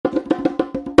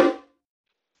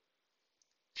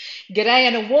G'day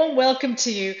and a warm welcome to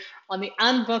you on the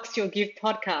Unbox Your Gift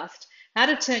podcast, how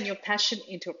to turn your passion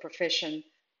into a profession.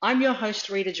 I'm your host,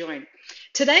 Rita Join.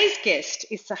 Today's guest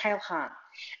is Sahel Khan,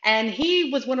 and he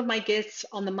was one of my guests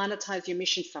on the Monetize Your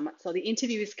Mission Summit. So the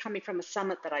interview is coming from a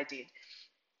summit that I did.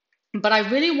 But I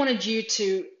really wanted you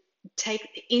to take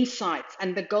the insights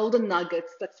and the golden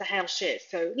nuggets that Sahel shares.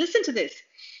 So listen to this.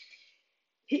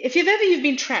 If you've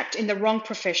been trapped in the wrong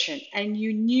profession and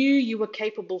you knew you were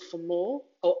capable for more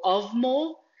or of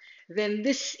more, then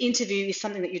this interview is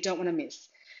something that you don't want to miss.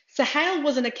 Sahel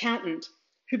was an accountant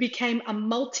who became a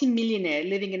multi-millionaire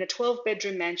living in a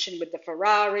 12-bedroom mansion with the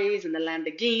Ferraris and the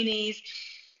Lamborghinis,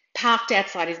 parked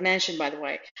outside his mansion, by the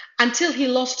way, until he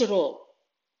lost it all,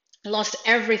 lost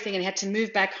everything, and had to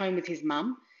move back home with his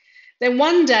mum. Then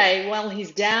one day, while he's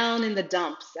down in the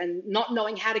dumps and not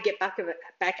knowing how to get back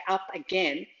up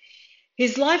again,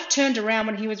 his life turned around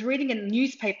when he was reading a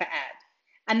newspaper ad.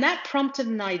 And that prompted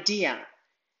an idea.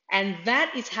 And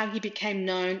that is how he became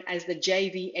known as the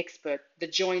JV expert, the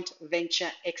joint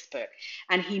venture expert.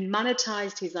 And he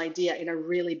monetized his idea in a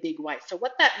really big way. So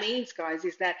what that means, guys,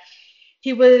 is that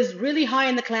he was really high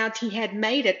in the clouds. He had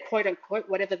made it, quote unquote,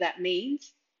 whatever that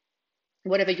means.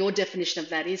 Whatever your definition of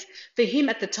that is. For him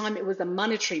at the time, it was a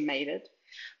monetary made it.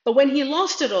 But when he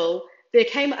lost it all, there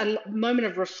came a moment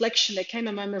of reflection. There came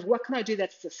a moment of what can I do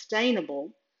that's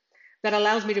sustainable, that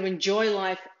allows me to enjoy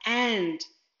life and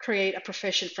create a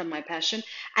profession from my passion.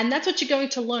 And that's what you're going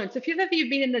to learn. So if you've ever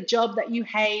been in a job that you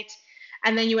hate,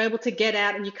 and then you were able to get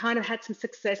out and you kind of had some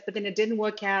success, but then it didn't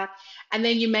work out, and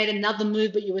then you made another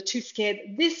move, but you were too scared.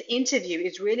 This interview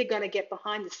is really going to get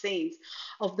behind the scenes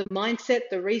of the mindset,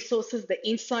 the resources, the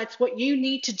insights, what you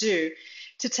need to do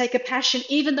to take a passion,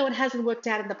 even though it hasn't worked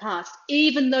out in the past,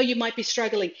 even though you might be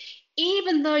struggling,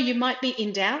 even though you might be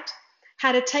in doubt,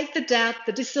 how to take the doubt,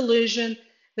 the disillusion,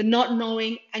 the not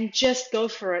knowing, and just go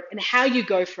for it, and how you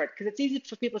go for it. Because it's easy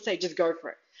for people to say, just go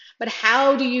for it. But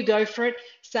how do you go for it?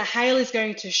 Sahel is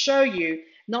going to show you,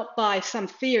 not by some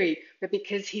theory, but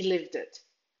because he lived it.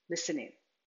 Listen in.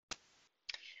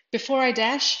 Before I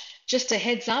dash, just a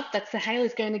heads up that Sahel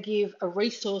is going to give a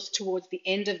resource towards the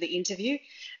end of the interview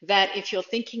that if you're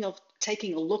thinking of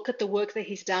taking a look at the work that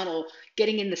he's done or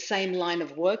getting in the same line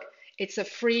of work, it's a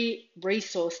free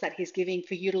resource that he's giving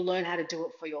for you to learn how to do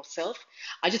it for yourself.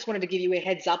 I just wanted to give you a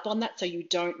heads up on that so you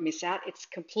don't miss out. It's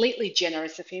completely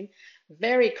generous of him,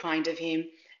 very kind of him,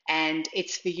 and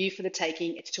it's for you for the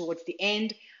taking. It's towards the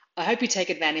end. I hope you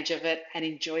take advantage of it and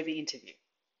enjoy the interview.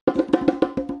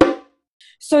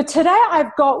 So today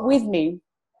I've got with me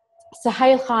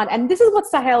Sahel Khan, and this is what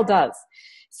Sahel does.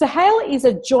 Sahel is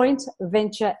a joint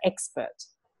venture expert.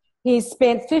 He's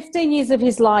spent 15 years of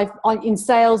his life in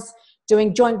sales,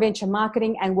 doing joint venture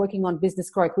marketing and working on business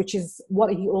growth, which is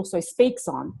what he also speaks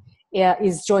on,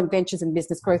 is joint ventures and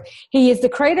business growth. He is the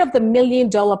creator of the $1 Million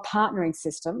Partnering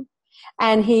System,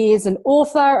 and he is an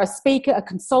author, a speaker, a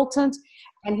consultant,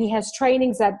 and he has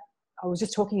trainings that, I was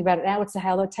just talking about it now with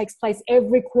Sahel, that takes place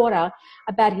every quarter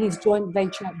about his joint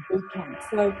venture bootcamp.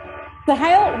 So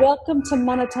Sahel, welcome to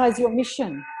Monetize Your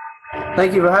Mission.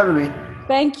 Thank you for having me.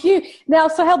 Thank you. Now,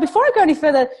 Sahel, before I go any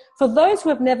further, for those who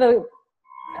have never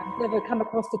come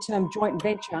across the term joint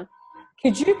venture,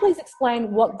 could you please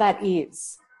explain what that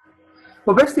is?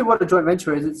 Well, basically what a joint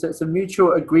venture is, it's a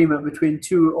mutual agreement between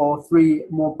 2 or 3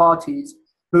 more parties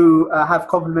who have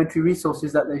complementary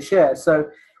resources that they share. So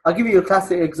I'll give you a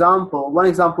classic example. One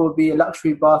example would be a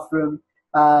luxury bathroom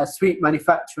suite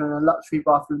manufacturer and a luxury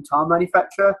bathroom tile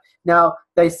manufacturer. Now,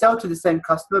 they sell to the same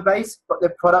customer base, but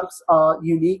their products are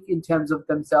unique in terms of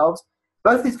themselves.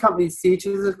 Both these companies see each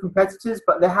other as competitors,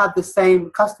 but they have the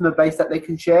same customer base that they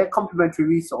can share, complementary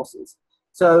resources.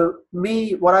 So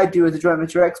what I do as a joint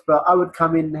venture expert, I would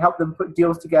come in and help them put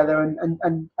deals together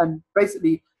and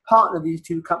basically partner these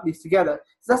 2 companies together.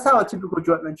 So that's how a typical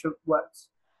joint venture works.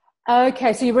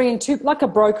 Okay, so you're bringing 2, like a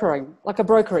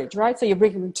brokerage, right? So you're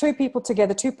bringing 2 people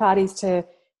together, 2 parties to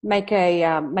make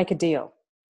a deal.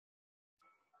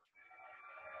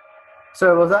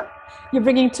 So what was that? You're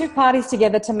bringing 2 parties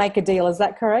together to make a deal. Is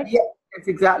that correct? Yeah,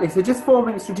 exactly. So just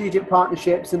forming strategic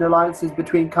partnerships and alliances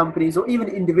between companies or even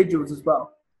individuals as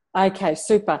well. Okay,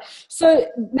 super. So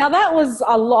now that was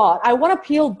a lot. I want to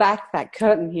peel back that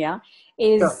curtain here.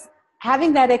 Sure.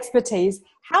 Having that expertise,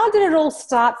 how did it all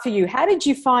start for you? How did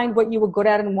you find what you were good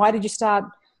at, and why did you start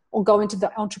or go into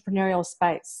the entrepreneurial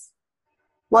space?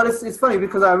 Well, it's funny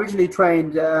because I originally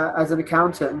trained as an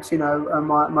accountant. You know,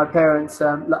 my parents,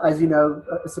 as you know,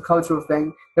 it's a cultural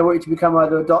thing. They want you to become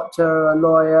either a doctor, a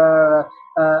lawyer,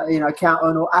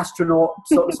 accountant, or astronaut.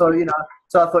 So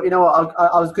I thought,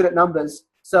 I was good at numbers.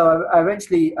 So I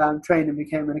eventually trained and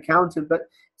became an accountant. But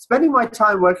spending my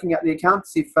time working at the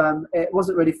accountancy firm, it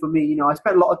wasn't really for me. I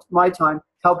spent a lot of my time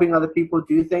helping other people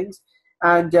do things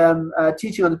and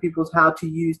teaching other people how to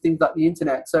use things like the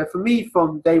internet. So for me,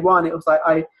 from day one, it was like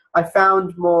I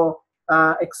found more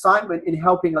excitement in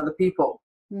helping other people.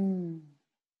 Mm.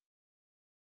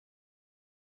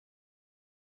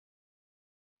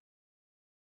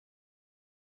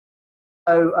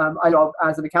 So I job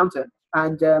as an accountant,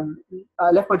 and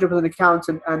I left my job as an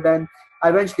accountant, and then I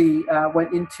eventually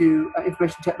went into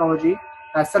information technology,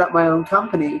 set up my own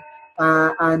company,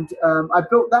 and I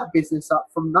built that business up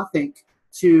from nothing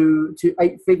to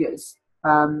 8 figures.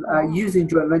 Using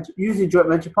joint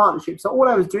venture partnerships. So all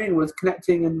I was doing was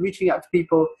connecting and reaching out to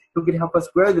people who could help us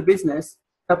grow the business,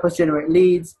 help us generate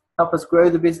leads, help us grow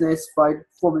the business by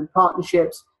forming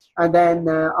partnerships. And then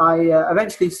I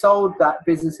eventually sold that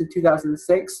business in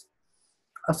 2006.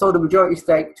 I sold a majority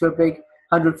stake to a big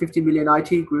 150 million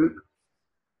IT group.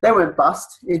 They went bust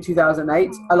in 2008.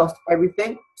 I lost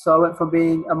everything. So I went from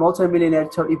being a multi-millionaire to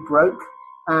totally broke.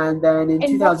 And then in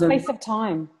In what 2000, space of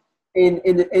time? in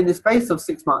the space of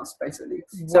 6 months, basically.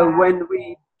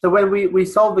 Wow. So when we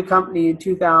sold the company in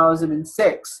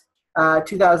 2006,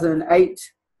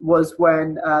 2008 was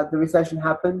when the recession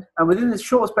happened, and within this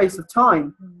short space of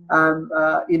time,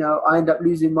 I ended up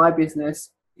losing my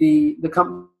business. The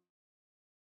company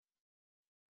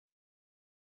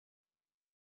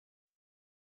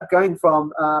going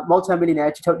from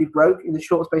multi-millionaire to totally broke in the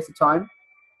short space of time.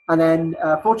 And then,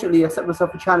 fortunately, I set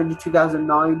myself a challenge in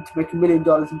 2009 to make $1 million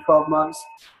in 12 months.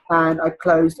 And I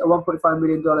closed a $1.5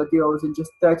 million deal in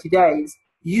just 30 days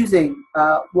using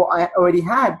what I already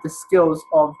had, the skills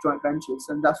of joint ventures.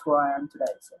 And that's where I am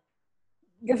today. So.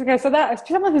 Yes, okay, so that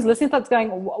someone who's listening to that's going,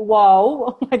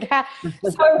 whoa,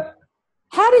 so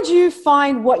how did you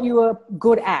find what you were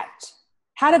good at?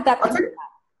 How did that come about?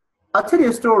 I'll tell you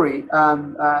a story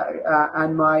and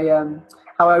my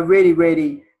how I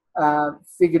really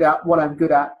figured out what I'm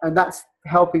good at, and that's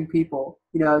helping people.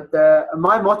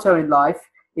 My motto in life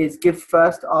is give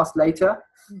first, ask later,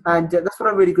 and that's what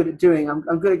I'm really good at doing.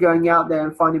 I'm good at going out there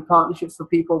and finding partnerships for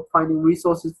people, finding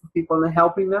resources for people, and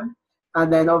helping them.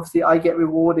 And then obviously I get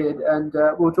rewarded, and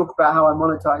we'll talk about how I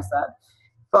monetize that.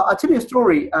 But I'll tell you a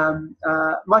story.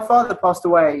 My father passed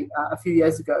away a few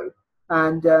years ago.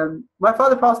 And my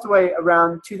father passed away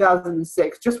around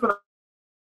 2006, just when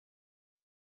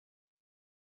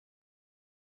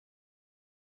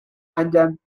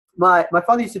my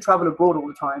father used to travel abroad all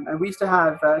the time, and we used to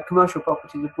have commercial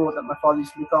properties abroad that my father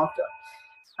used to look after.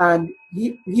 And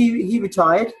he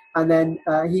retired, and then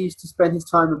he used to spend his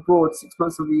time abroad 6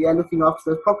 months of the year looking after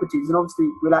those properties and obviously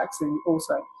relaxing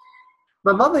also.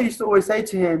 My mother used to always say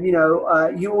to him,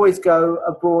 you always go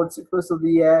abroad 6 months of the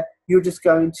year. You're just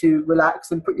going to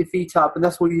relax and put your feet up, and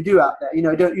that's all you do out there.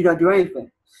 You don't do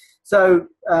anything. So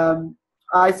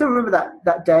I still remember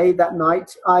that day, that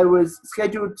night. I was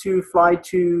scheduled to fly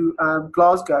to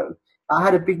Glasgow. I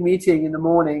had a big meeting in the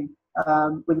morning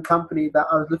with a company that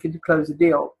I was looking to close a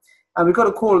deal, and we got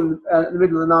a call in the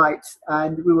middle of the night,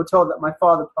 and we were told that my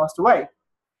father passed away.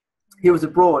 He was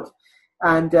abroad.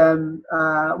 And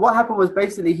what happened was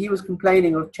basically he was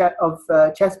complaining of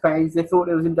chest pains. They thought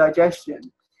it was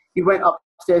indigestion. He went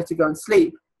upstairs to go and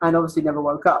sleep, and obviously never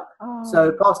woke up. Oh.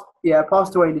 So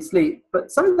passed away in his sleep.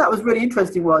 But something that was really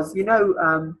interesting was,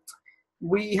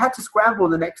 we had to scramble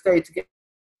the next day to get.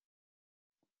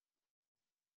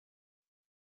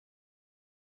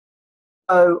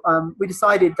 So we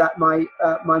decided that my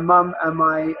mum and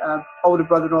my older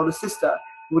brother and older sister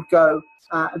would go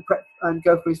and prep and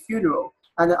go for his funeral.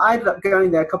 And then I ended up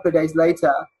going there a couple of days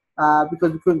later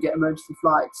because we couldn't get emergency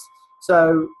flights.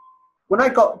 So when I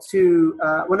got to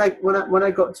when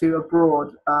I got to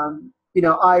abroad,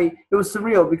 it was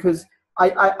surreal because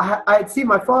I had seen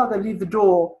my father leave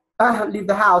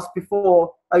the house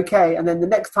before, and then the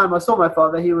next time I saw my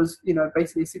father, he was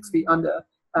basically 6 feet under,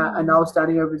 and I was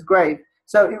standing over his grave.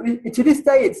 So to this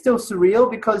day, it's still surreal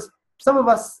because some of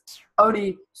us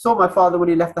only saw my father when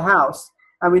he left the house,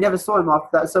 and we never saw him after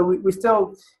that. So we're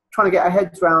still trying to get our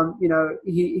heads around,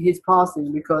 his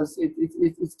passing, because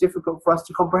it's difficult for us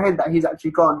to comprehend that he's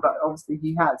actually gone, but obviously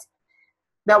he has.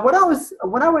 Now, when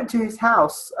I went to his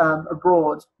house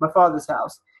abroad, my father's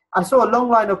house, I saw a long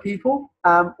line of people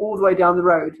all the way down the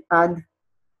road, and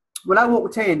when I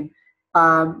walked in,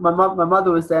 my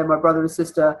mother was there, my brother and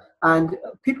sister, and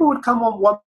people would come on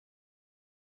one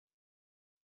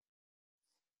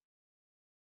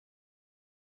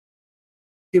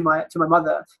to my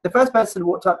mother. The first person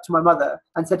walked up to my mother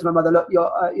and said to my mother, "Look,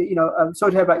 I'm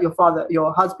sorry to hear about your father,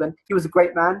 your husband. He was a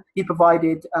great man. He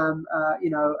provided,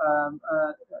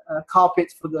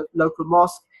 carpets for the local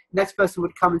mosque." Next person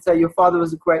would come and say, "Your father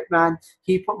was a great man.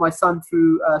 He put my son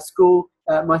through school.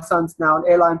 My son's now an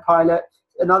airline pilot."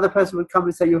 Another person would come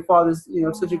and say, "Your father's,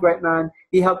 such a great man.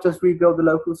 He helped us rebuild the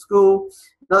local school."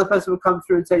 Another person would come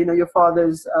through and say, "Your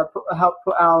father's helped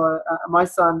put my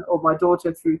son or my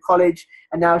daughter through college,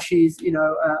 and now she's,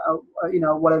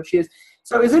 whatever she is."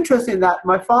 So it's interesting that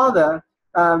my father,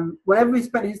 whenever he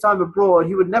spent his time abroad,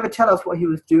 he would never tell us what he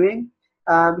was doing.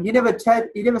 He never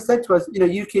said to us,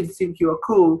 "You kids think you are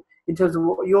cool in terms of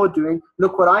what you're doing.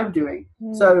 Look what I'm doing."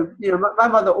 So, my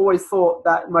mother always thought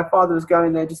that my father was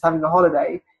going there just having a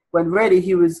holiday, when really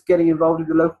he was getting involved with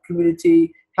the local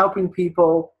community, helping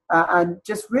people, and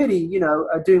just really,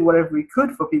 doing whatever he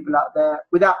could for people out there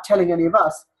without telling any of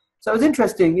us. So it was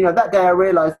interesting. That day I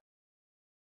realized,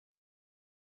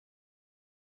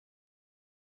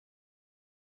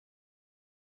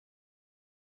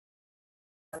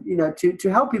 to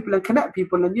help people and connect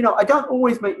people. And, I don't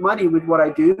always make money with what I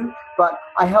do, but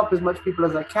I help as much people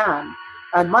as I can.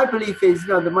 And my belief is,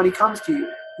 the money comes to you.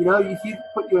 If you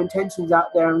put your intentions out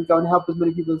there and go and help as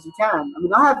many people as you can. I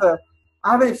mean, I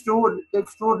have an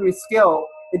extraordinary skill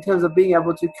in terms of being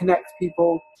able to connect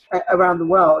people around the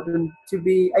world, and to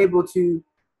be able to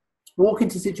walk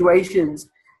into situations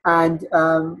and,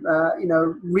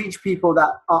 reach people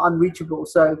that are unreachable.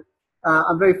 So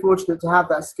I'm very fortunate to have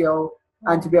that skill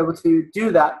and to be able to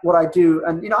do that, what I do.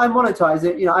 And, I monetize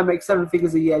it. I make 7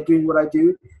 figures a year doing what I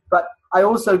do. But I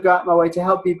also go out my way to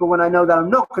help people when I know that I'm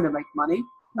not going to make money,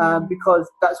 because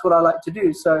that's what I like to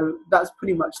do. So that's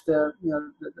pretty much the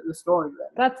story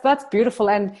there. That's beautiful.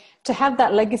 And to have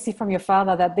that legacy from your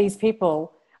father, that these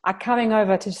people are coming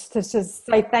over to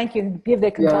say thank you and give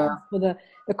their condolences for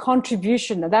the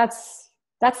contribution. That's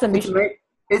the mission.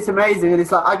 It's amazing. And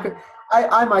it's like,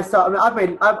 I myself, I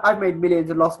mean, I've made millions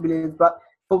and lost millions, but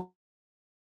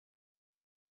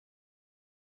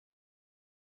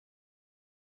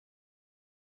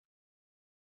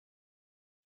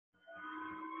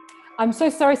I'm so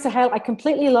sorry, Sahel. I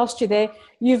completely lost you there.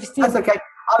 That's okay.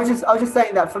 I was just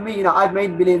saying that for me, I've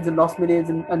made millions and lost millions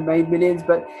and made millions,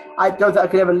 but I don't think I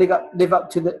could ever live up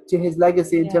to his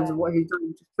legacy in terms of what he's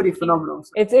done. It's pretty phenomenal.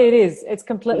 So. It is. It's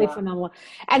completely phenomenal.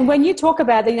 And when you talk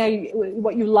about,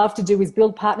 what you love to do is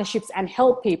build partnerships and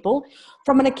help people,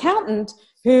 from an accountant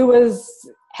who was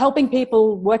helping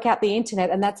people work out the internet,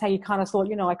 and that's how you kind of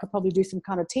thought, I could probably do some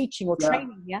kind of teaching or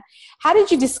training here. How did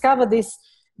you discover this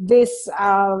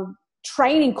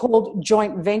training called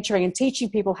joint venturing, and teaching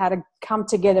people how to come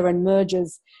together and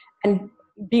mergers and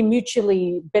be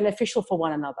mutually beneficial for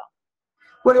one another?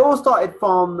 Well, it all started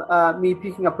from me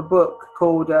picking up a book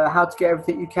called How to Get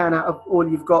Everything You Can Out of All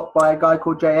You've Got by a guy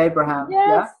called Jay Abraham.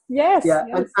 Yes.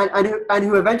 And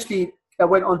who eventually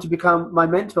went on to become my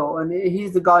mentor. And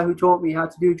he's the guy who taught me how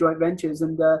to do joint ventures.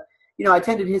 And, I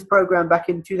attended his program back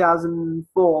in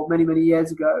 2004, many, many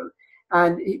years ago.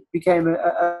 And he became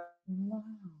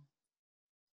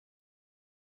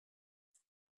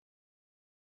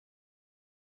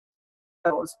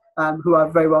who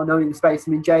are very well known in the space.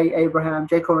 I mean, Jay Abraham,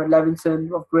 Jay Conrad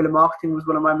Levinson of Guerrilla Marketing was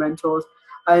one of my mentors.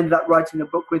 I ended up writing a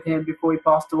book with him before he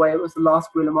passed away. It was the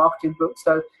last Guerrilla Marketing book.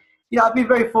 So, I've been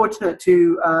very fortunate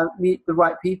to meet the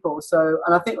right people. So,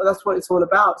 and I think that's what it's all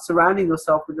about, surrounding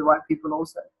yourself with the right people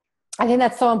also. I think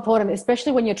that's so important,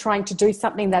 especially when you're trying to do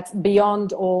something that's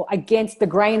beyond or against the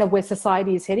grain of where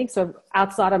society is heading. So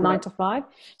outside of 9 to 5,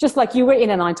 just like you were in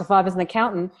a 9 to 5 as an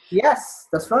accountant. Yes,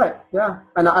 that's right. Yeah.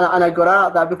 And I got out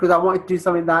of that because I wanted to do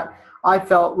something that I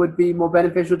felt would be more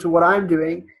beneficial to what I'm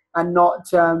doing, and not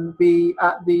be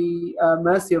at the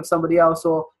mercy of somebody else,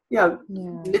 or,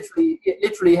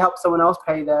 literally help someone else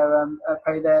pay their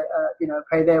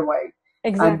way.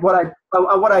 Exactly. And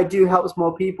what I do helps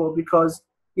more people, because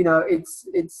it's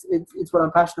what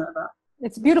I'm passionate about.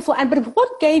 It's beautiful. But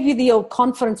what gave you the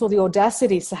confidence or the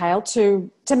audacity, Sahel,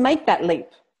 to make that leap?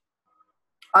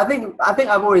 I think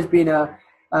I've always been a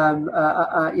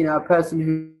person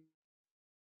who,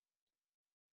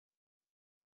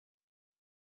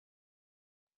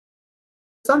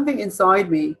 something inside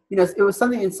me, it was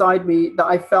something inside me that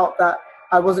I felt that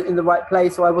I wasn't in the right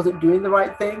place, or I wasn't doing the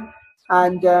right thing.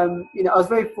 And, I was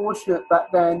very fortunate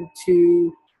back then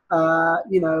to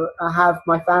I have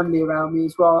my family around me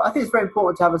as well. I think it's very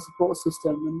important to have a support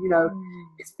system. And,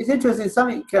 it's interesting.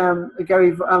 Something,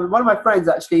 Gary, one of my friends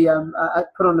actually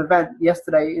put on an event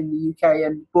yesterday in the UK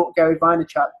and brought Gary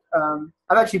Vaynerchuk.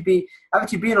 I've actually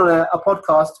been on a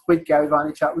podcast with Gary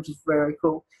Vaynerchuk, which is very, very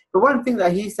cool. But one thing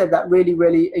that he said that really,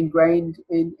 really ingrained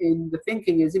in the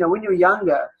thinking is, when you're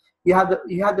younger, you have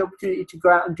the opportunity to go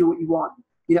out and do what you want,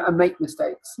 and make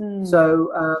mistakes.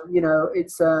 So,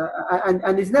 it's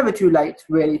and it's never too late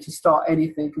really to start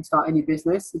anything and start any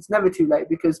business. It's never too late,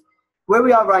 because where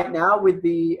we are right now with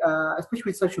the,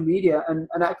 especially with social media and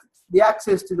the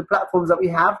access to the platforms that we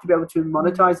have to be able to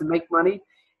monetize and make money,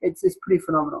 it's pretty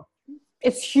phenomenal.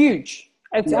 It's huge.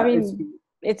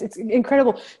 It's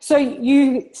incredible. So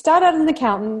you start out as an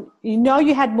accountant.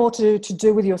 You had more to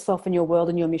do with yourself and your world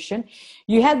and your mission.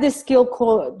 You had this skill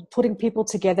called putting people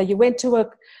together. You went to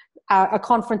a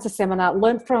conference, a seminar,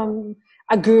 learned from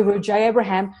a guru, Jay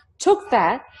Abraham, took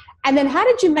that, and then how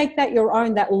did you make that your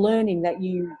own, that learning that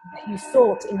you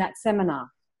sought in that seminar?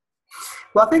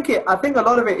 Well, I think a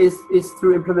lot of it is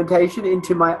through implementation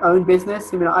into my own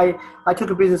business. I took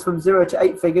a business from 0 to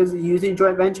 8 figures using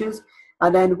joint ventures.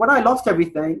 And then when I lost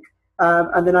everything,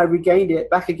 and then I regained it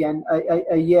back again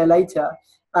a year later,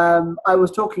 I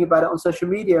was talking about it on social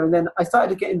media. And then I started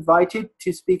to get invited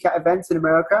to speak at events in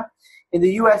America. In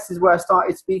the US is where I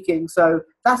started speaking. So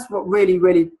that's what really,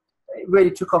 really,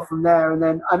 really took off from there. And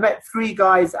then I met 3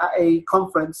 guys at a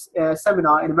conference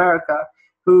seminar in America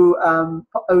who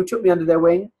took me under their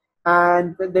wing.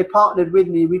 And they partnered with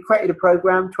me. We created a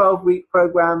program, 12-week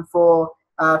program for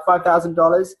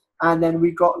 $5,000. And then we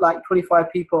got like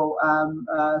 25 people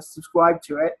subscribed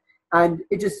to it. And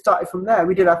it just started from there.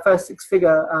 We did our first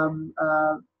 6-figure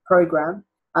program.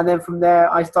 And then from there,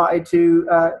 I started to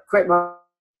create my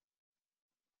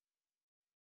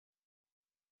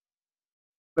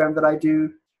program that I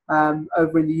do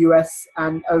over in the US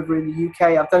and over in the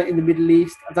UK. I've done it in the Middle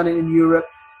East. I've done it in Europe.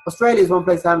 Australia is one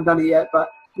place I haven't done it yet,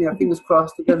 but fingers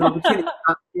crossed. If there's an opportunity,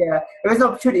 if there's an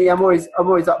opportunity, I'm always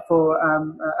up for.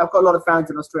 I've got a lot of fans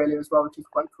in Australia as well, which is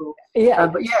quite cool. I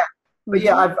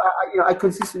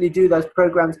consistently do those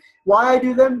programs. Why I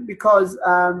do them? Because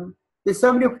there's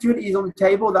so many opportunities on the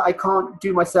table that I can't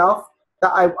do myself,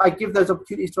 that I give those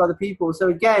opportunities to other people. So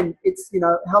again, it's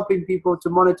helping people to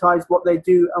monetize what they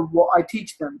do and what I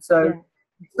teach them. So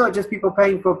it's not just people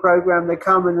paying for a program. They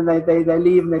come and then they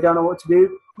leave and they don't know what to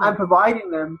do. I'm providing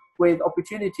them with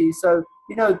opportunities. So,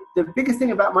 the biggest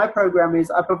thing about my program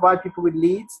is I provide people with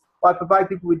leads, or I provide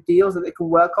people with deals that they can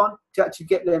work on to actually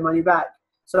get their money back.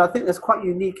 So I think that's quite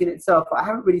unique in itself. I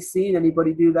haven't really seen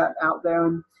anybody do that out there.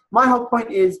 And my whole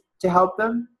point is to help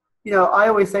them. I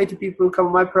always say to people who come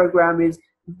on my program is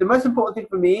the most important thing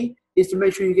for me is to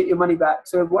make sure you get your money back.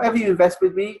 So whatever you invest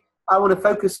with me, I want to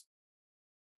focus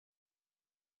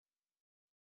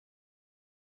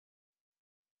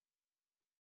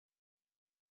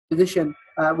position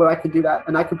where I can do that,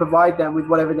 and I can provide them with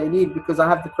whatever they need because I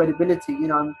have the credibility.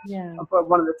 I'm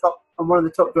one of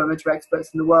the top joint venture experts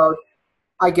in the world.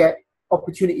 I get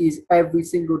opportunities every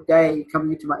single day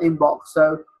coming into my inbox.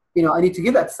 So I need to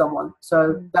give that to someone.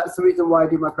 So that's the reason why I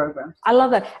do my programs. I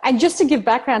love that. And just to give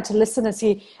background to listeners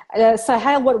here,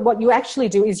 Hale, what you actually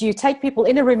do is you take people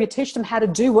in a room, you teach them how to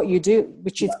do what you do,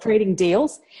 which is creating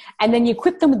deals. And then you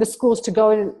equip them with the skills to go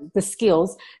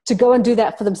and do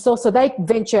that for themselves. So they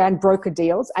venture and broker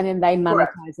deals, and then they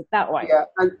monetize it that way. Yeah,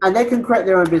 and they can create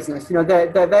their own business.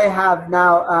 They have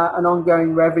now an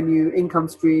ongoing revenue income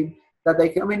stream that they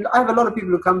can. I have a lot of people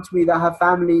who come to me that have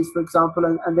families, for example,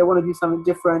 and they want to do something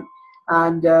different,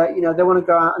 and they want to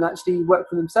go out and actually work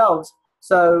for themselves.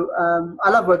 So I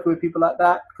love working with people like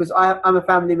that because I'm a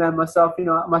family man myself.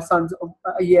 My son's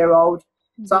a year old,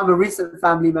 so I'm a recent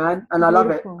family man, and I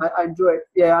love it. I enjoy it.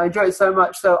 Yeah, I enjoy it so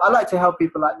much. So I like to help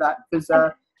people like that because.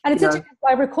 And it's interesting.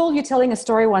 I recall you telling a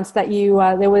story once that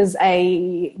there was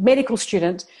a medical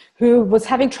student who was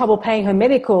having trouble paying her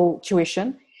medical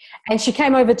tuition. And she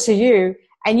came over to you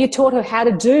and you taught her how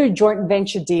to do joint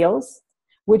venture deals,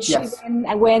 which she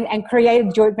then went and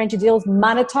created joint venture deals,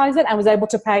 monetized it, and was able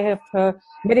to pay her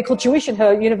medical tuition,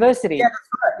 her university. Yeah, that's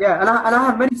right. Yeah, and I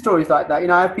have many stories like that.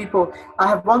 I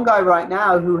have one guy right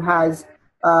now who has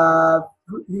 4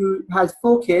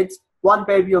 kids, 1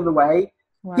 baby on the way.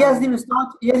 Wow. He hasn't even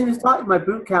started my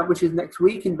boot camp, which is next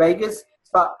week in Vegas,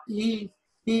 but he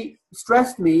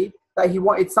stressed me that he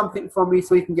wanted something from me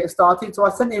so he can get started. So I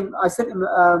sent him a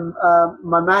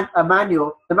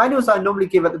manual. The manuals I normally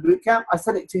give at the boot camp, I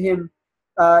sent it to him,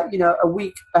 a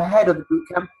week ahead of the boot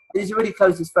camp. And he's already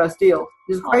closed his first deal.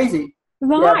 It's crazy.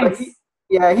 Nice.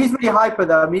 Yeah, he's really hyper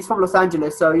though. He's from Los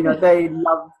Angeles, so they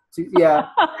love Yeah,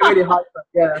 really hyper.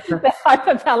 Yeah,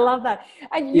 I love that.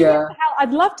 And you know how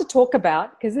I'd love to talk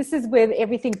about, because this is where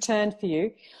everything turned for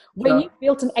you, when you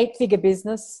built an 8-figure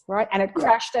business, right? And it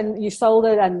crashed, and you sold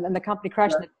it, and the company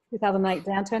crashed in the 2008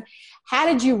 downturn. How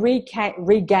did you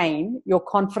regain your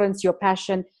confidence, your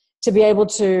passion, to be able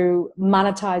to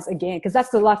monetize again? Because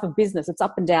that's the life of business. It's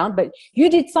up and down, but you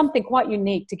did something quite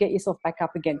unique to get yourself back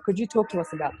up again. Could you talk to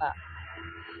us about that?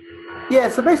 Yeah,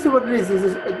 so basically what it is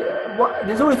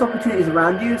there's always opportunities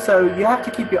around you, so you have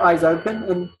to keep your eyes open.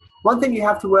 And one thing you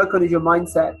have to work on is your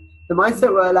mindset. The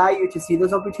mindset will allow you to see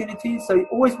those opportunities, so you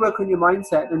always work on your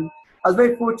mindset. And I was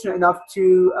very fortunate enough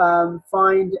to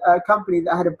find a company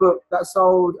that had a book that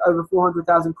sold over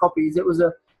 400,000 copies. It was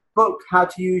a book, How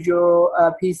to Use Your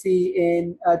PC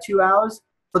in 2 hours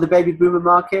for the baby boomer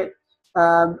market.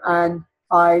 And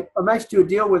I managed to do a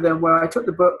deal with them where I took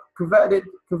the book, converted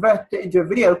it into a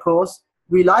video course,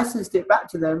 relicensed it back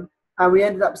to them, and we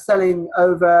ended up selling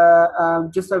over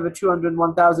just over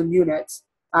 201,000 units.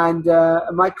 And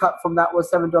my cut from that was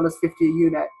 $7.50 a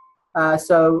unit.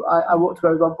 So I walked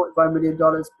away with $1.5 million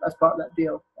as part of that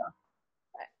deal.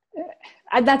 Yeah.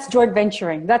 And that's joint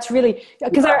venturing. That's really,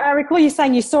 because I recall you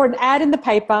saying you saw an ad in the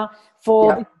paper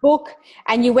for the book,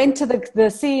 and you went to the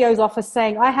CEO's office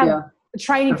saying, I have a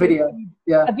video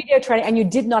training, and you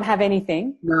did not have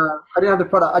anything. No, I didn't have the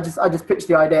product. I just pitched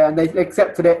the idea, and they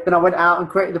accepted it. Then I went out and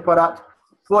created the product,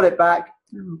 brought it back,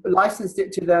 licensed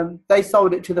it to them. They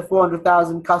sold it to the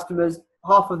 400,000 customers.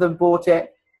 Half of them bought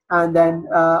it, and then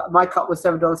my cut was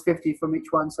 $7.50 from each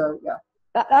one. So yeah.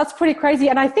 That's pretty crazy.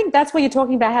 And I think that's where you're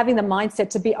talking about having the mindset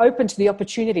to be open to the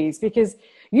opportunities, because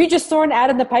you just saw an ad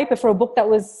in the paper for a book that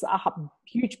was a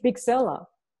huge, big seller.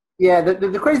 Yeah,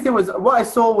 the crazy thing was what I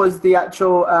saw was the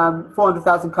actual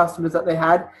 400,000 customers that they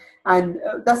had. And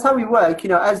that's how we work. You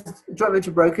know, as joint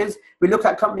venture brokers, we look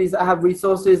at companies that have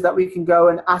resources that we can go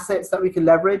and assets that we can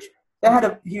leverage. They had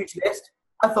a huge list.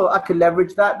 I thought I could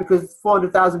leverage that because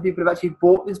 400,000 people have actually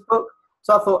bought this book.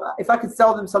 So I thought if I could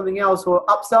sell them something else or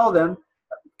upsell them,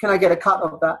 can I get a cut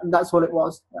of that? And that's what it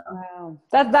was. Yeah. Wow.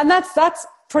 That's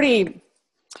pretty...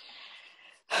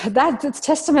 That's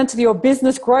testament to your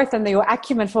business growth and your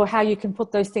acumen for how you can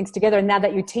put those things together, and now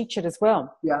that you teach it as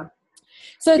well. Yeah.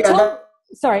 So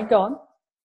sorry, go on.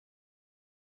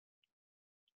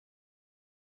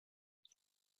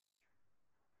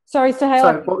 Sorry, Sohail.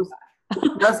 Sorry, what was...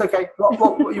 That's okay. What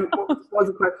was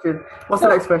the question? What's the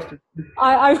next question?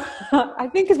 I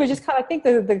think because I think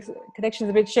the connection is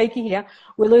a bit shaky here.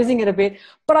 We're losing it a bit.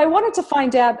 But I wanted to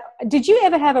find out, did you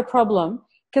ever have a problem?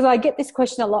 Because I get this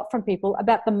question a lot from people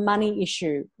about the money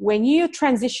issue. When you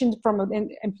transitioned from an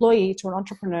employee to an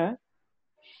entrepreneur,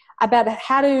 about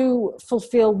how to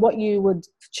fulfill what you would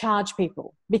charge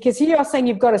people. Because here you're saying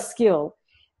you've got a skill,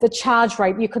 the charge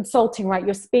rate, your consulting rate,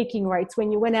 your speaking rates,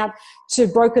 when you went out to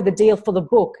broker the deal for the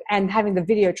book and having the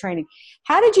video training.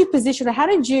 How did you position it? How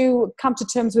did you come to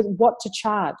terms with what to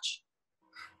charge?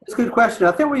 It's a good question.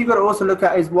 I think what you've got to also look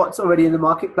at is what's already in the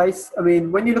marketplace. I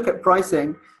mean, when you look at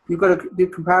pricing, you've got to do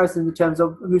comparisons in terms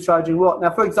of who's charging what. Now,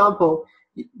 for example,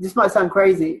 this might sound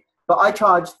crazy, but I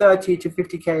charge 30 to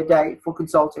 50K a day for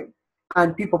consulting,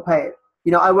 and people pay it.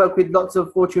 You know, I work with lots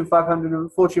of Fortune 500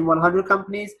 and Fortune 100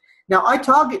 companies. Now, I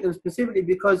target them specifically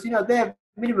because, you know, they have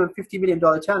minimum $50 million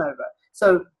turnover.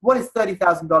 So what is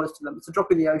 $30,000 to them? It's a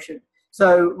drop in the ocean.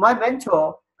 So my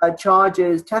mentor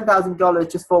charges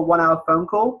 $10,000 just for a 1 hour phone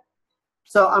call.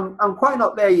 So I'm quite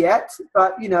not there yet,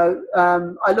 but, you know,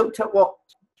 I looked at what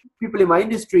people in my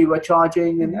industry were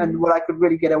charging and what I could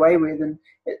really get away with. And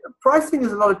pricing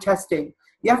is a lot of testing.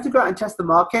 You have to go out and test the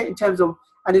market in terms of,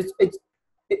 and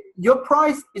your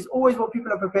price is always what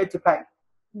people are prepared to pay.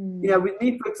 You know, with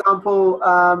me, for example,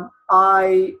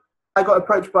 I got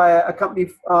approached by a company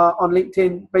on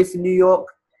LinkedIn based in New York.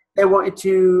 They wanted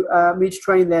me to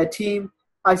train their team.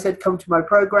 I said, come to my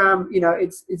program. You know,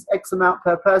 it's X amount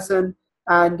per person.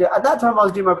 And at that time I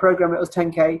was doing my program, it was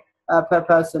 10K per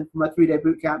person for my 3-day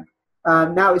boot camp.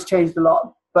 Now it's changed a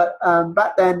lot. But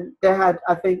back then they had,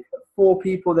 I think, 4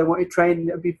 people they wanted trained,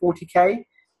 it would be 40K.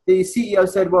 The CEO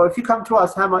said, well, if you come to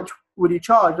us, how much would you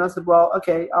charge? And I said, well,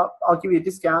 okay, I'll give you a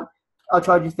discount. I'll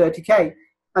charge you 30K.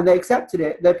 And they accepted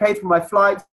it. They paid for my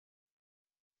flights.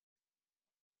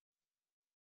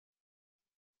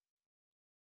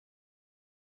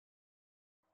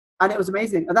 And it was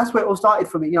amazing. And that's where it all started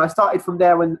for me. You know, I started from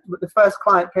there when the first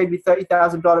client paid me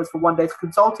 $30,000 for 1 day's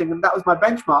consulting. And that was my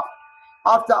benchmark.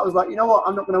 After that, I was like, you know what?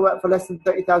 I'm not going to work for less than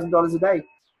 $30,000 a day.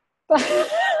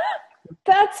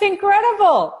 That's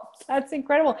incredible. That's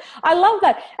incredible. I love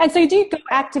that. And so you do go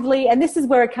actively, and this is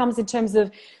where it comes in terms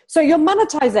of, so your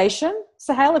monetization.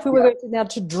 Sahel, if we were going to now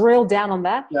to drill down on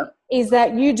that, is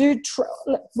that you do,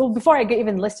 well, before I get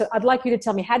even listed, I'd like you to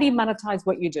tell me, how do you monetize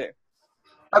what you do?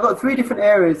 I've got 3 different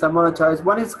areas I monetize.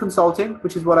 One is consulting,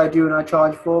 which is what I do and I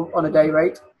charge for on a day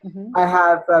rate. I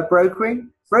have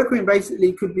brokering. Brokering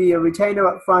basically could be a retainer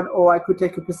up front, or I could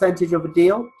take a percentage of a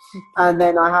deal. And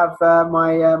then I have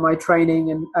my training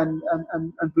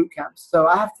and boot camps. So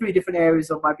I have 3 different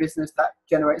areas of my business that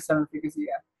generate 7 figures a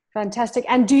year. Fantastic.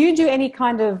 And do you do any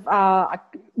kind of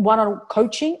one-on-one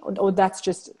coaching, or that's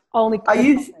just only? I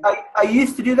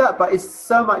used to do that, but it's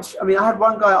so much. I mean, I had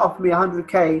one guy offer me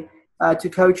 100K to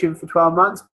coach him for 12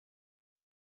 months.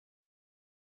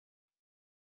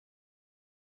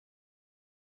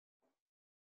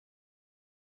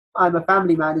 I'm a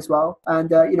family man as well, and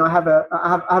you know, I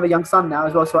have a young son now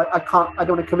as well, so I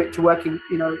don't want to commit to working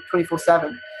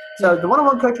 24/7. So the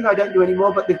one-on-one coaching I don't do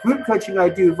anymore, but the group coaching I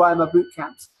do via my boot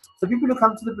camps. So people who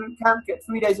come to the boot camp get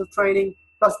 3 days of training,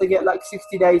 plus they get like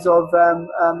 60 days of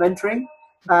mentoring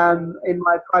in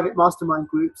my private mastermind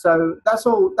group. So that's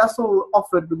all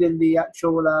offered within the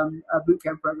actual boot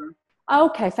camp program.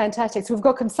 Okay, fantastic. So we've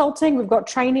got consulting, we've got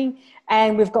training,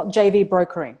 and we've got JV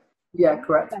brokering. Yeah,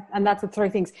 correct. And that's the 3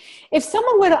 things. If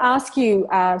someone were to ask you,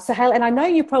 Sahel, and I know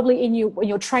you probably when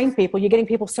you're trained people, you're getting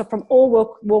people from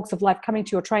all walks of life coming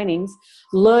to your trainings,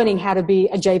 learning how to be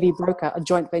a JV broker, a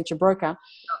joint venture broker.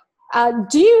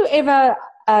 Do you ever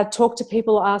talk to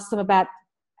people or ask them about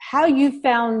how you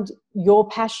found your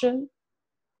passion,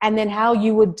 and then how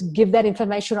you would give that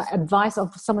information or advice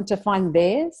of someone to find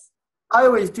theirs? I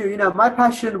always do. You know, my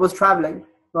passion was traveling.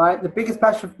 Right, the biggest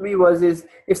passion for me is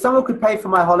if someone could pay for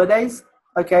my holidays,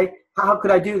 okay, how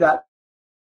could I do that?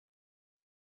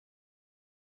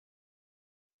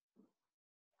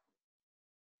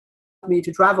 Me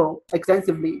to travel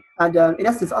extensively, and in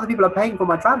essence, other people are paying for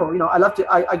my travel. You know, I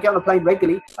get on a plane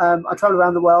regularly. I travel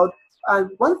around the world,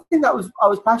 and one thing that I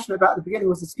was passionate about at the beginning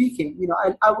was the speaking. You know,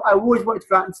 I always wanted to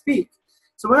go out and speak.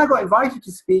 So when I got invited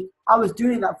to speak, I was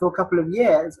doing that for a couple of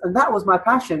years, and that was my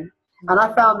passion. And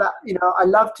I found that, you know, I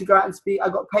love to go out and speak. I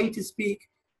got paid to speak.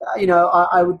 You know,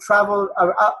 I would travel.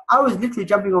 I was literally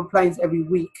jumping on planes every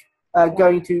week,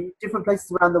 going to different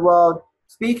places around the world,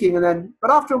 speaking. But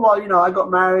after a while, you know, I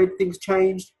got married. Things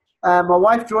changed. My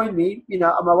wife joined me. You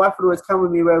know, my wife would always come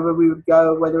with me wherever we would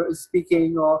go, whether it was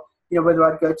speaking or, you know, whether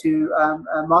I'd go to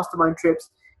mastermind trips.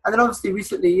 And then obviously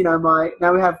recently, you know,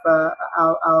 now we have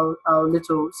our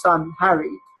little son,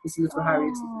 Harry. This is little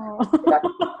Harry.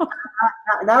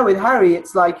 Now with Harry,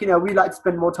 it's like, you know, we like to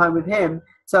spend more time with him.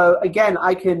 So again,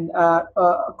 I can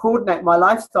coordinate my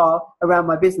lifestyle around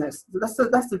my business. That's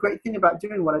the great thing about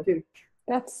doing what I do.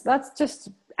 That's just,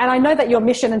 and I know that your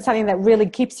mission and something that really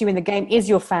keeps you in the game is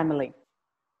your family.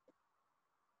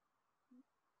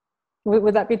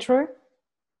 Would that be true?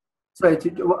 Sorry,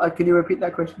 can you repeat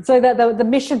that question? So that the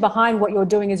mission behind what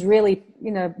you're doing is really,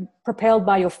 you know, propelled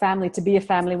by your family to be a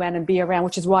family man and be around,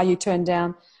 which is why you turned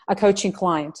down a coaching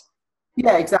client.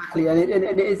 Yeah, exactly. And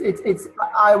it's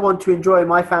I want to enjoy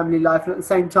my family life, and at the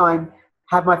same time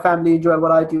have my family enjoy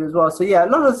what I do as well. So yeah, a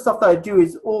lot of the stuff that I do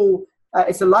is all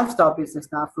it's a lifestyle business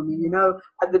now for me. You know,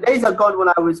 and the days are gone when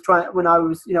I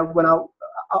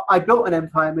built an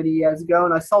empire many years ago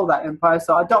and I sold that empire.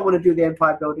 So I don't want to do the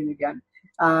empire building again.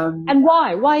 And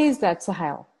why? Why is that,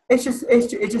 Sahel? It's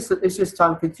just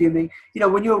time consuming. You know,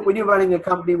 when you're running a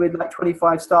company with like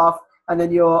 25 staff, and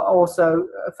then you're also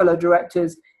fellow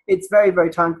directors, it's very, very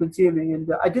time consuming.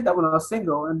 And I did that when I was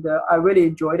single, and I really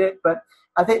enjoyed it. But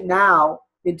I think now,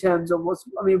 in terms of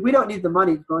we don't need the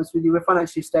money, to be honest with you. We're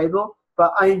financially stable,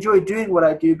 but I enjoy doing what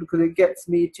I do because it gets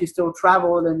me to still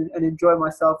travel and enjoy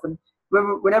myself. And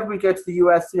whenever we go to the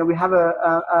US, you know, we have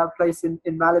a place in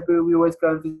Malibu. We always go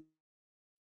and visit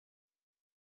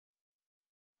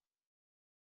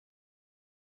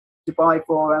Dubai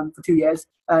for 2 years.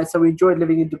 So we enjoyed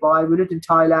living in Dubai. We lived in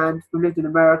Thailand. We lived in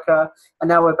America. And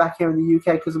now we're back here in the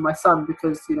UK because of my son,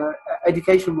 because, you know,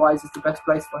 education-wise, it's the best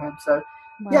place for him. So,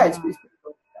 wow. Yeah, it's pretty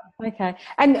cool. Yeah. Okay.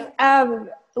 And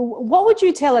what would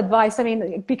you tell advice? I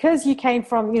mean, because you came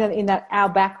from, you know, in our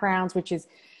backgrounds, which is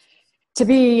to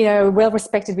be, you know,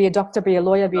 well-respected, be a doctor, be a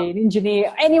lawyer, be an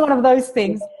engineer, any one of those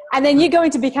things. And then you go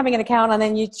into becoming an accountant, and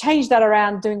then you change that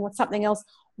around doing something else.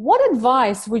 What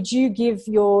advice would you give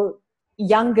your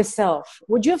younger self?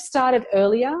 Would you have started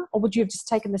earlier, or would you have just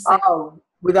taken the same? Oh,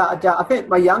 without a doubt. I think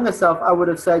my younger self, I would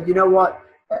have said, you know what,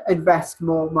 invest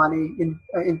more money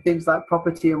in things like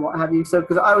property and what have you. So,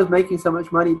 because I was making so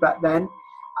much money back then,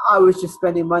 I was just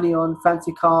spending money on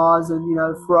fancy cars and, you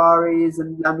know, Ferraris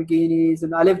and Lamborghinis,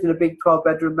 and I lived in a big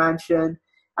 12-bedroom mansion.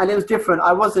 And it was different.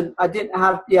 I know.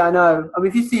 I mean,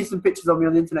 if you see some pictures of me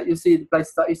on the internet, you'll see the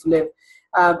places I used to live.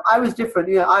 I was different.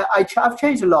 You know, I've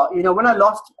changed a lot. You know, when I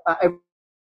lost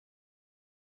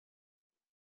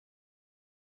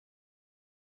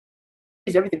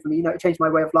everything for me. You know, it changed my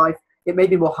way of life. It made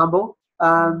me more humble.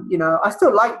 You know, I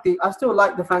still like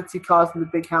the fancy cars and the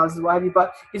big houses, what have you.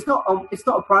 But it's not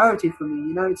a priority for me.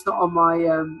 You know, it's not on my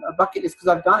bucket list because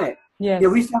I've done it. Yes. Yeah,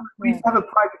 we used to have a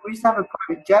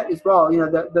private jet as well. You know,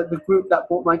 the group that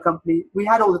bought my company, we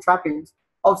had all the trappings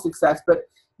of success, but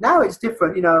now it's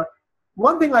different. You know,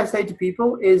 one thing I say to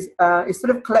people is instead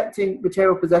of collecting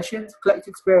material possessions, collect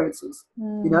experiences.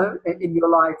 You know, in your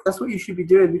life, that's what you should be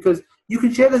doing, because you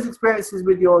can share those experiences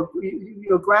with your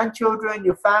grandchildren,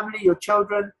 your family, your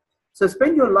children. So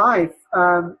spend your life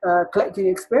collecting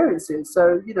experiences.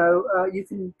 So you know, you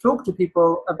can talk to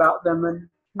people about them, and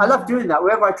I love doing that.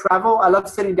 Wherever I travel, I love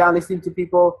sitting down listening to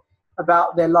people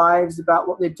about their lives, about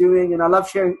what they're doing, and I love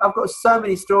sharing. I've got so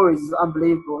many stories; it's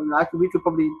unbelievable, and we could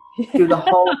probably do the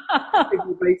whole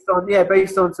thing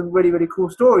based on some really, really cool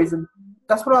stories, and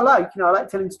that's what I like. You know, I like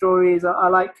telling stories. I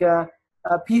like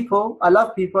people. I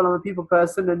love people. I'm a people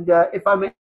person, and if I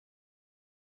make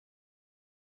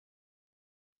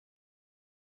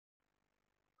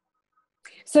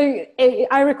So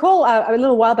I recall a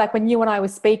little while back when you and I were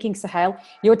speaking, Sahel,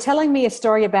 you were telling me a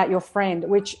story about your friend,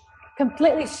 which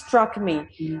completely struck me.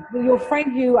 Your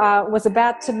friend who was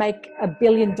about to make $1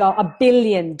 billion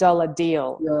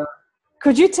deal. yeah.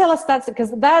 Could you tell us that?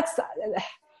 Because that's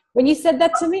when you said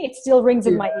that to me, it still rings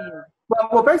in my ear.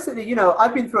 Well, basically, you know,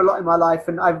 I've been through a lot in my life,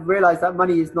 and I've realized that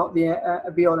money is not the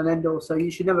be all and end all. So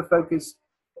you should never focus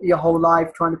your whole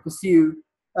life trying to pursue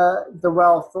the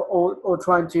wealth, or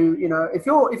trying to, you know, if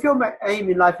your aim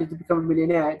in life is to become a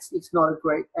millionaire, it's not a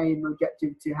great aim or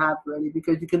objective to have, really,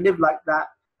 because you can live like that.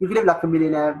 You can live like a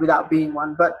millionaire without being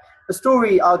one. But the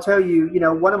story I'll tell you, you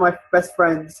know, one of my best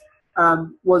friends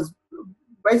was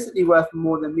basically worth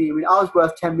more than me. I mean, I was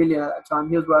worth 10 million at that time.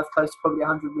 He was worth close to probably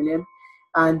 100 million.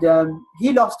 And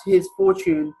he lost his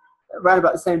fortune around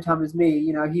about the same time as me.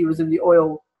 You know, he was in the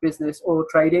oil business, oil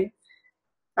trading.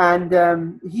 And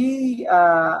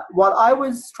while I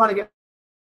was trying to get,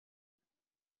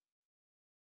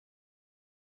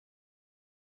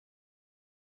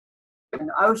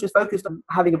 I was just focused on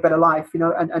having a better life, you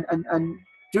know, and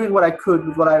doing what I could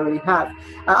with what I already had.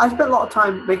 I spent a lot of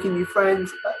time making new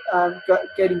friends,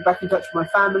 getting back in touch with my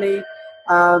family.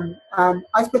 And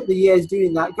I spent the years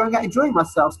doing that, going out, enjoying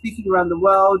myself, speaking around the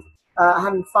world,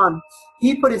 having fun.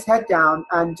 He put his head down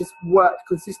and just worked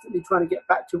consistently trying to get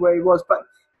back to where he was. But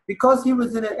because he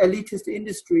was in an elitist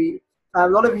industry, a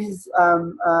lot of his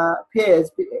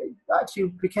peers actually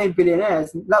became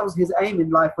billionaires. And that was his aim in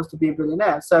life, was to be a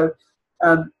billionaire. So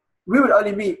we would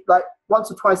only meet like once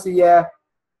or twice a year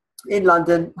in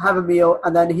London, have a meal,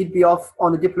 and then he'd be off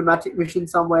on a diplomatic mission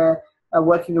somewhere,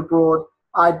 working abroad.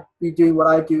 I'd be doing what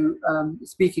I do,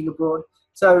 speaking abroad.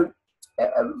 So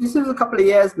this was a couple of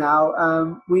years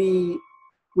now. We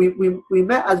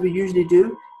met as we usually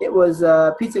do. It was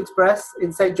Pizza Express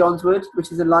in St. John's Wood,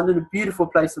 which is in London, a beautiful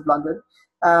place of London,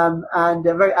 and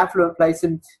a very affluent place.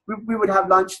 And we would have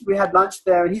lunch. We had lunch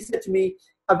there, and he said to me,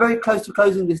 "I'm very close to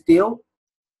closing this deal."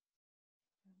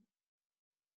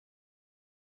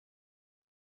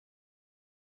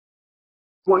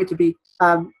 Wanted to be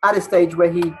at a stage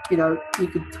where he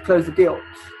could close the deal.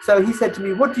 So he said to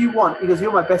me, "What do you want?" He goes,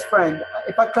 "You're my best friend.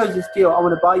 If I close this deal, I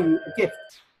want to buy you a gift."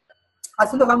 I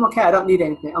said, "Look, I'm okay. I don't need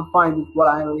anything. I'm fine with what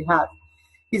I already have."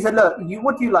 He said, "Look,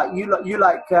 what do you like? You like would you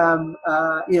like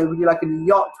a new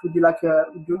yacht? Would you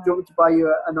want me to buy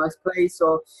you a nice place?"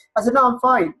 Or I said, "No, I'm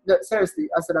fine. Look, seriously."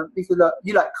 I said, he said, "Look,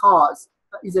 you like cars."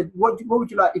 He said, what would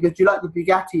you like?" He goes, "Do you like the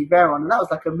Bugatti Veyron?" And that was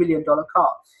like $1 million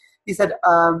car. He said,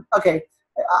 "Okay,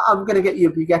 I'm going to get you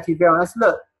a Bugatti Veyron." I said,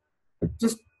 "Look,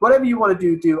 just whatever you want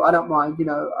to do. I don't mind, you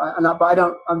know, but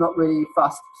I'm not really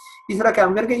fussed." He said, "Okay,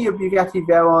 I'm going to get you a Bugatti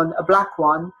Veyron, a black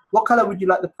one. What color would you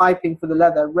like the piping for the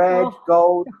leather? Red,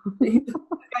 gold?" He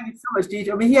gave me so much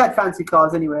detail. I mean, he had fancy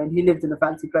cars anyway, and he lived in a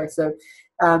fancy place, so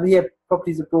he had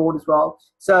properties abroad as well.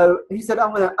 So he said,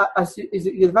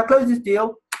 "If I close this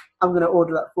deal, I'm going to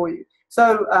order that for you."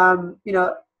 So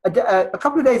a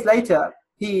couple of days later,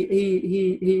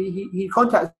 he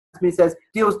contacts me and says,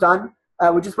 "Deal's done.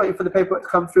 We're just waiting for the paperwork to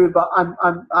come through, but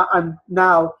I'm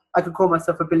now, I can call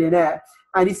myself a billionaire."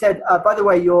 And he said, "By the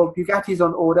way, your Bugatti's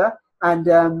on order, and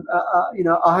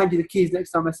I'll hand you the keys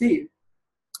next time I see you."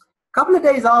 A couple of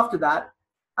days after that,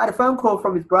 I had a phone call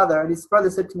from his brother, and his brother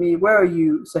said to me, "Where are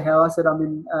you, Sahel?" I said, I'm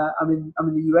in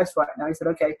the US right now." He said,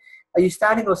 "Okay, are you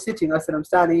standing or sitting?" I said, "I'm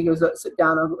standing." He goes, "Look, sit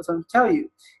down. I've got something to tell you."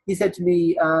 He said to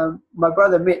me, "My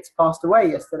brother Mitz passed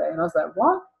away yesterday." And I was like,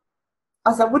 "What?"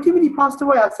 I said, what do you mean he passed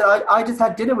away? I said, I just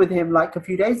had dinner with him like a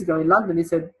few days ago in London. He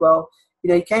said, well,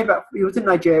 he came back. He was in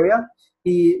Nigeria.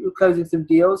 He was closing some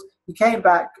deals. He came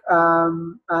back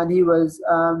and he was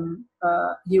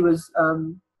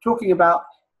talking about,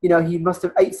 he must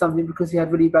have ate something because he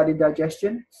had really bad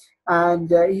indigestion. And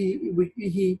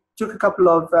he took a couple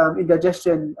of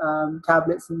indigestion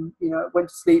tablets and, went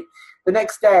to sleep. The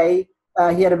next day,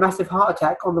 he had a massive heart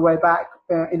attack on the way back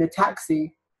in a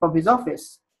taxi from his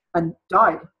office and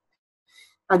died.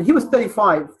 And he was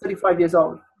 35 years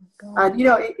old. And,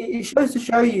 it goes to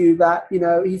show you that,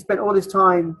 he spent all this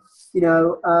time,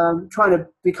 trying to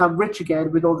become rich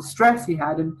again with all the stress he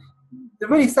had. And the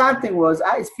really sad thing was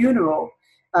at his funeral,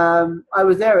 I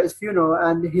was there at his funeral,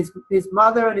 and his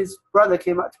mother and his brother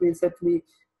came up to me and said to me,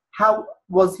 how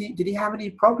was he? Did he have any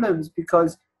problems?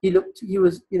 Because we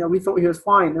thought he was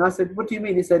fine. And I said, what do you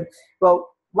mean? He said, well,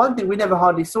 one thing, we never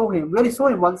hardly saw him. We only saw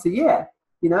him once a year,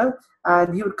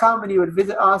 and he would come and he would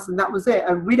visit us, and that was it.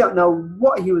 And we don't know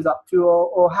what he was up to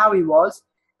or how he was.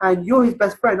 And you're his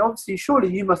best friend. Obviously,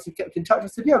 surely you must have kept in touch. I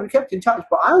said, yeah, we kept in touch,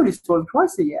 but I only saw him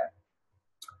twice a year.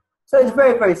 So it's a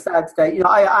very, very sad state.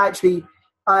 I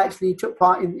actually took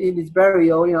part in his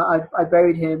burial. I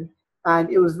buried him, and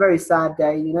it was a very sad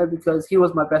day, because he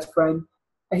was my best friend.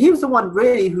 And he was the one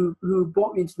really who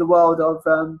brought me into the world of,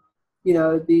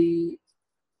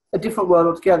 a different world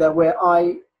altogether, where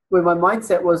my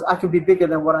mindset was I can be bigger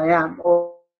than what I am.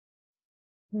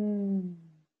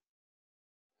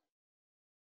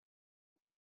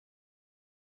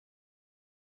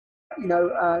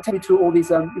 Take me to all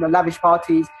these lavish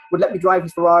parties, would let me drive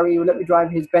his Ferrari, would let me drive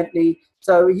his Bentley.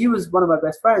 So he was one of my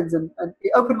best friends, and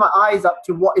it opened my eyes up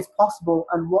to what is possible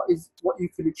and what you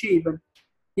could achieve. And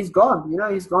he's gone,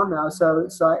 he's gone now. So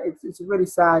it's a really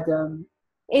sad.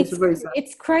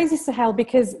 It's crazy, Sahel,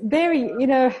 because Barry,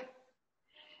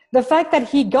 the fact that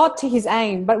he got to his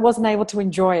aim but wasn't able to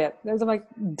enjoy it. It was like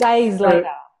days later.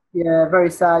 Yeah, very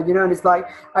sad. And it's like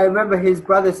I remember his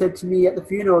brother said to me at the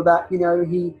funeral that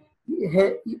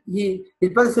his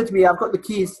brother said to me, I've got the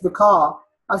keys to the car.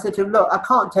 I said to him, look, I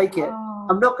can't take it.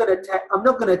 I'm not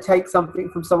gonna take something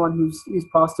from someone who's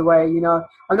passed away. I'm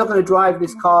not gonna drive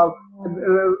this car. And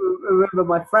remember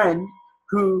my friend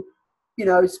who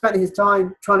spent his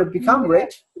time trying to become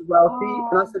rich and wealthy.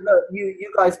 And I said, look,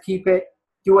 you guys keep it,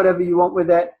 do whatever you want with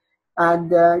it. And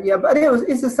but it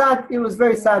was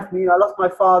very sad for me. I lost my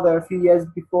father a few years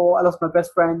before. I lost my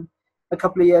best friend a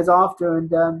couple of years after,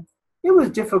 and it was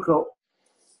difficult.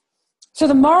 So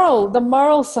the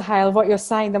moral, Sahel, of what you're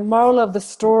saying, the moral of the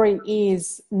story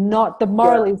is not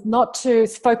to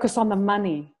focus on the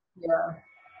money. Yeah,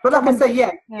 but like I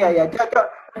say,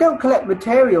 don't collect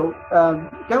material.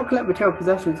 Don't collect material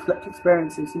possessions. Collect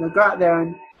experiences. Go out there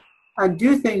and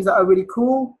do things that are really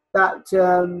cool. That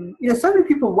so many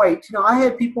people wait. I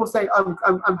hear people say,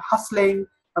 I'm hustling,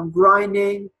 I'm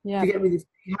grinding to get me this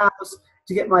big house,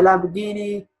 to get my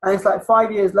Lamborghini, and it's like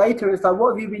 5 years later, it's like,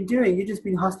 what have you been doing? You've just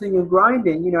been hustling and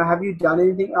grinding. Have you done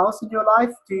anything else in your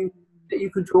life that you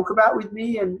can talk about with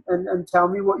me and tell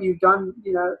me what you've done,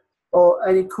 or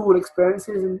any cool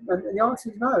experiences? And the answer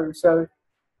is no. So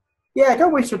yeah,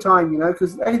 don't waste your time,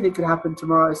 because anything could happen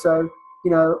tomorrow. So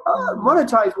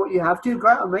monetize what you have to. Go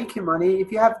out and make your money.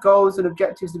 If you have goals and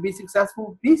objectives to be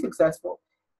successful, be successful.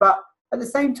 But at the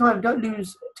same time, don't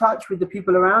lose touch with the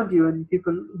people around you and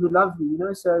people who love you.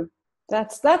 So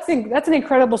that's an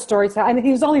incredible story. And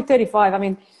he was only 35. I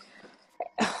mean,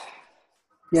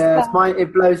 yeah,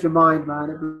 it blows your mind,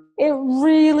 man. It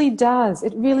really does.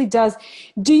 It really does.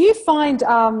 Do you find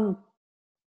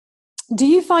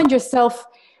yourself,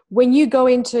 when you go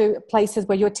into places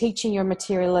where you're teaching your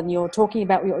material and you're talking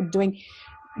about what you're doing,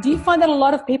 do you find that a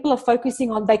lot of people are focusing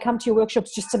on, they come to your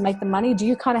workshops just to make the money? Do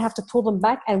you kind of have to pull them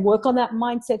back and work on that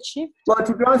mindset shift? Well,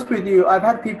 to be honest with you, I've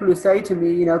had people who say to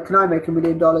me, can I make $1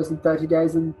 million in 30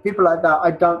 days? And people like that,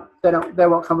 they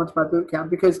won't come onto my boot camp,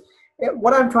 because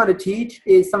what I'm trying to teach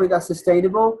is something that's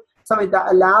sustainable, something that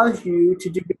allows you to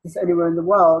do business anywhere in the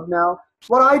world. Now,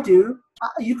 what I do,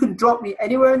 you can drop me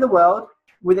anywhere in the world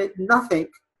with it, nothing.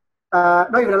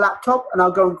 Not even a laptop, and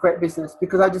I'll go and create business,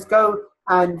 because I just go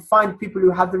and find people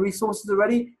who have the resources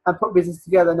already and put business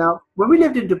together. Now, when we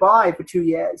lived in Dubai for 2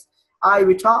 years, I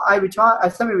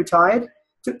semi-retired,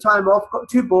 took time off, got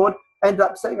too bored, ended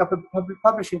up setting up a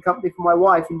publishing company for my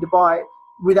wife in Dubai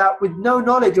with no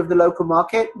knowledge of the local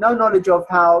market, no knowledge of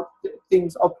how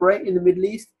things operate in the Middle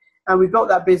East. And we built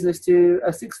that business to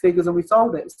 6 figures, and we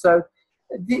sold it. So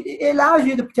it allows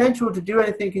you the potential to do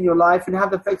anything in your life and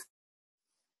have the flexibility.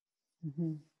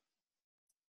 Mm-hmm.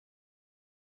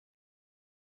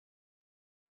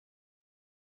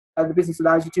 the business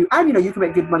allows you to. And, you can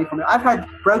make good money from it. I've had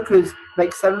brokers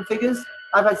make 7 figures.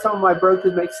 I've had some of my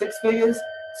brokers make 6 figures.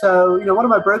 So, one of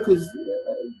my brokers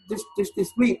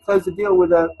this week closed a deal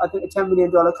with I think a $10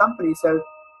 million company. So,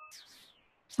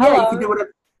 yeah, you can do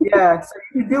whatever. Yeah, so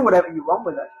you can do whatever you want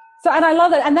with it. So, and I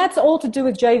love that. And that's all to do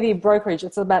with JV brokerage.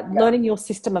 It's about learning your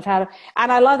system of how to,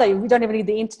 and I love that you don't even need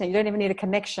the internet. You don't even need a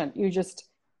connection. You just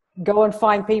go and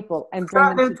find people and bring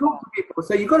them and talk to people.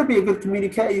 So you've got to be a good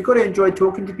communicator. You've got to enjoy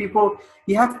talking to people.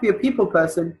 You have to be a people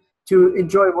person to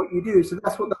enjoy what you do. So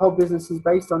that's what the whole business is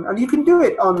based on. And you can do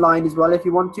it online as well if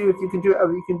you want to. If you can do it,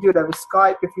 you can do it over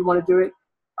Skype if you want to do it.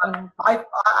 I'm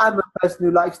a person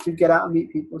who likes to get out and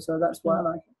meet people, so that's why I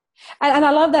like it. And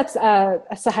I love that,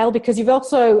 Sahel, because you've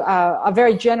also are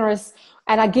very generous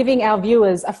and are giving our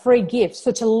viewers a free gift.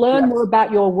 So to learn more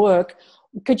about your work,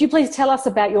 could you please tell us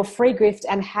about your free gift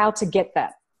and how to get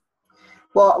that?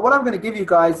 Well, what I'm going to give you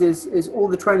guys is all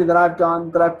the training that I've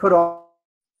done, that I've put on.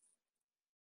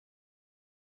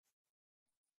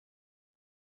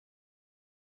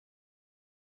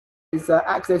 Is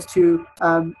access to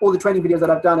all the training videos that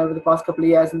I've done over the past couple of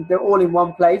years, and they're all in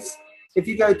one place. If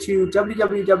you go to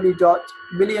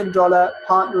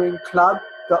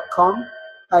www.milliondollarpartneringclub.com,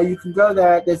 you can go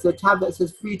there. There's a tab that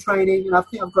says free training, and I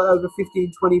think I've got over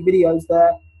 15, 20 videos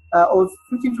there, or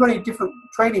 15, 20 different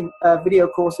training video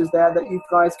courses there that you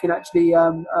guys can actually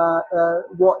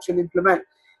watch and implement.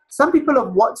 Some people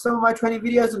have watched some of my training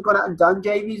videos and gone out and done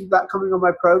JVs without coming on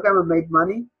my program and made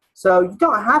money. So you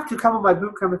don't have to come on my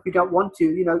bootcamp if you don't want to.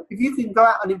 If you can go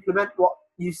out and implement what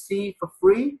you see for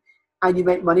free and you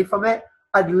make money from it,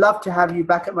 I'd love to have you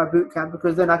back at my bootcamp,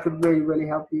 because then I could really, really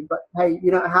help you. But hey,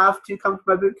 you don't have to come to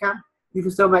my bootcamp. You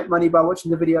can still make money by watching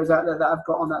the videos out there that I've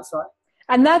got on that site.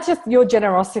 And that's just your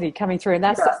generosity coming through. And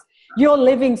that's just, you're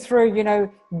living through,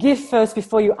 give first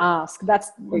before you ask. That's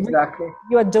exactly.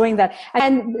 You are doing that.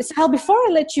 And Sahel, before I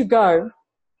let you go,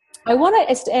 I want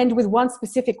to end with one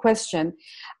specific question.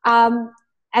 And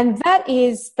that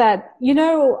is that,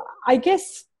 I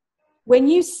guess when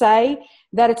you say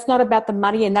that it's not about the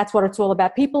money and that's what it's all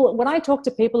about, when I talk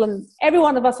to people, and every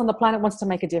one of us on the planet wants to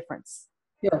make a difference.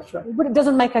 Yeah, sure. But it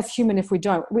doesn't make us human if we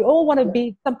don't. We all want to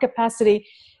be some capacity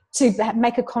to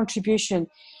make a contribution.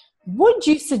 Would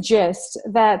you suggest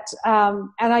that,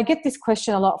 and I get this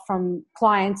question a lot from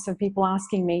clients and people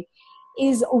asking me,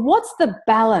 is what's the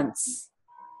balance?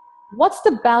 What's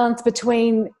the balance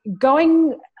between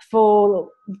going for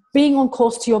being on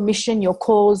course to your mission, your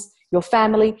cause, your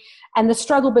family, and the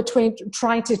struggle between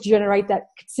trying to generate that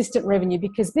consistent revenue?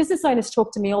 Because business owners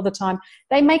talk to me all the time.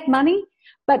 They make money,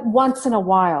 but once in a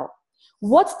while.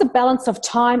 What's the balance of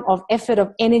time, of effort,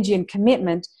 of energy and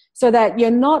commitment, so that you're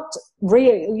not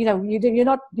you're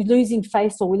not losing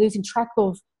face or we're losing track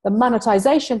of the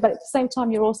monetization, but at the same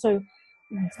time you're also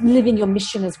living your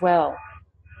mission as well?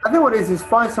 I think what it is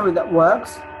find something that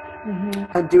works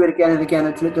and do it again and again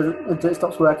until it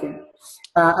stops working.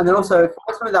 And then also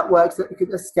find something that works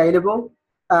that's scalable,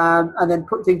 and then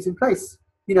put things in place.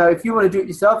 If you want to do it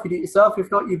yourself, you do it yourself.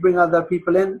 If not, you bring other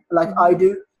people in, like I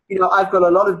do. I've got a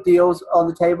lot of deals on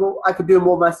the table. I could do them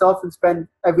all myself and spend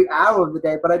every hour of the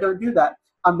day, but I don't do that.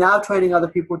 I'm now training other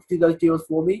people to do those deals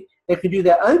for me. They can do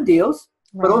their own deals,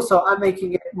 but also I'm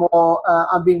making it more,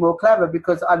 I'm being more clever,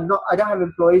 because I don't have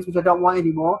employees, which I don't want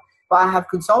anymore, but I have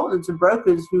consultants and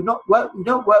brokers who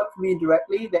don't work for me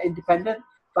directly. They're independent,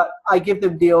 but I give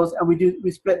them deals, and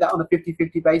we split that on a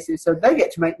 50-50 basis. So they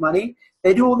get to make money.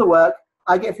 They do all the work.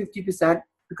 I get 50%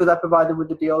 because I provide them with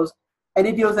the deals.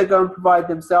 Any deals they go and provide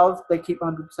themselves, they keep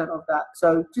 100% of that.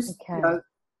 So just,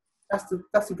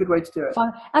 that's a good way to do it.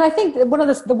 Fine. And I think that one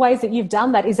of the ways that you've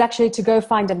done that is actually to go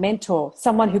find a mentor,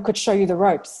 someone who could show you the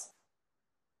ropes.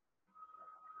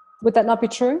 Would that not be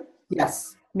true?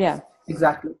 Yes. Yeah.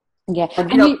 Exactly. Yeah.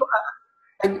 And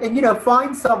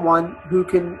find someone who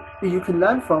you can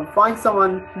learn from. Find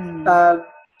someone,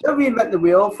 don't reinvent the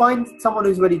wheel. Find someone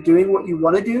who's already doing what you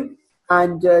want to do,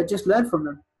 and just learn from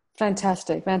them.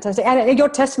 Fantastic. And you're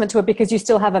testament to it, because you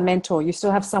still have a mentor. You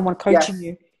still have someone coaching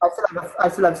you. I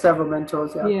still have several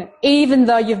mentors. Yeah. Even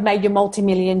though you've made your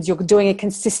multi-millions, you're doing it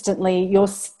consistently, you're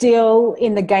still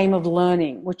in the game of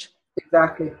learning, which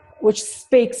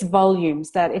speaks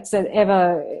volumes that it's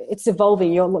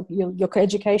evolving. Your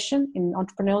education in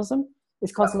entrepreneurialism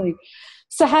is constantly.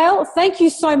 Sahel, thank you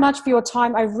so much for your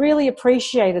time. I really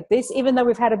appreciated this, even though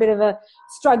we've had a bit of a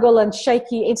struggle and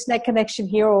shaky internet connection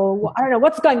here, or I don't know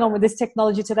what's going on with this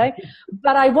technology today.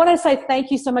 But I want to say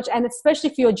thank you so much, and especially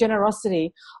for your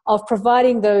generosity of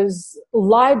providing those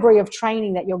library of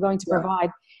training that you're going to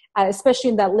provide, especially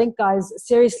in that link, guys.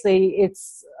 Seriously,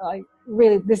 it's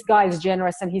really, this guy is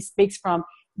generous, and he speaks from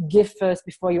give first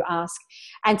before you ask.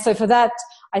 And so for that,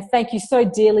 I thank you so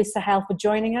dearly, Sohail, for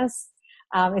joining us.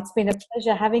 It's been a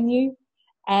pleasure having you.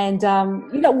 And,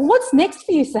 what's next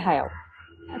for you, Sohail?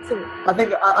 I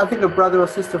think a brother or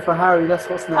sister for Harry, that's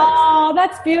what's next. Oh,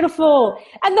 that's beautiful.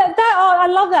 And I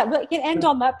love that. We can end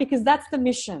on that because that's the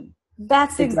mission.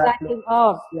 That's exactly.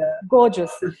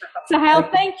 Gorgeous. Sohail,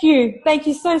 thank you. Thank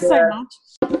you so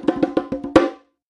much.